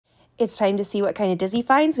It's time to see what kind of Disney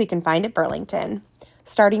finds we can find at Burlington.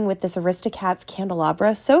 Starting with this Aristocats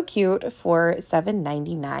candelabra, so cute, for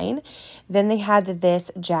 $7.99. Then they had this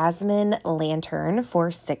jasmine lantern for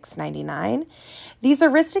 $6.99. These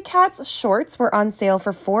Aristocats shorts were on sale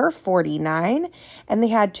for $4.49, and they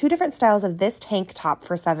had two different styles of this tank top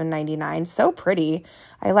for $7.99. So pretty.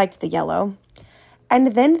 I liked the yellow.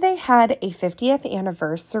 And then they had a 50th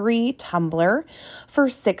anniversary tumbler for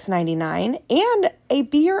 $6.99 and a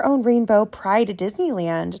Be Your Own Rainbow Pride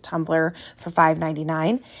Disneyland tumbler for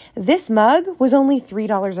 $5.99. This mug was only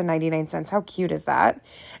 $3.99. How cute is that?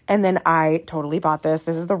 And then I totally bought this.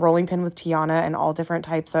 This is the rolling pin with Tiana and all different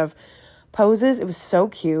types of poses. It was so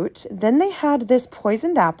cute. Then they had this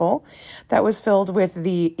poisoned apple that was filled with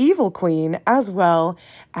the Evil Queen as well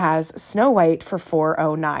as Snow White for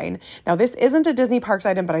 $4.09. Now this isn't a Disney Parks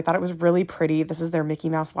item, but I thought it was really pretty. This is their Mickey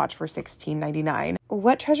Mouse watch for $16.99.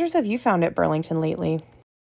 What treasures have you found at Burlington lately?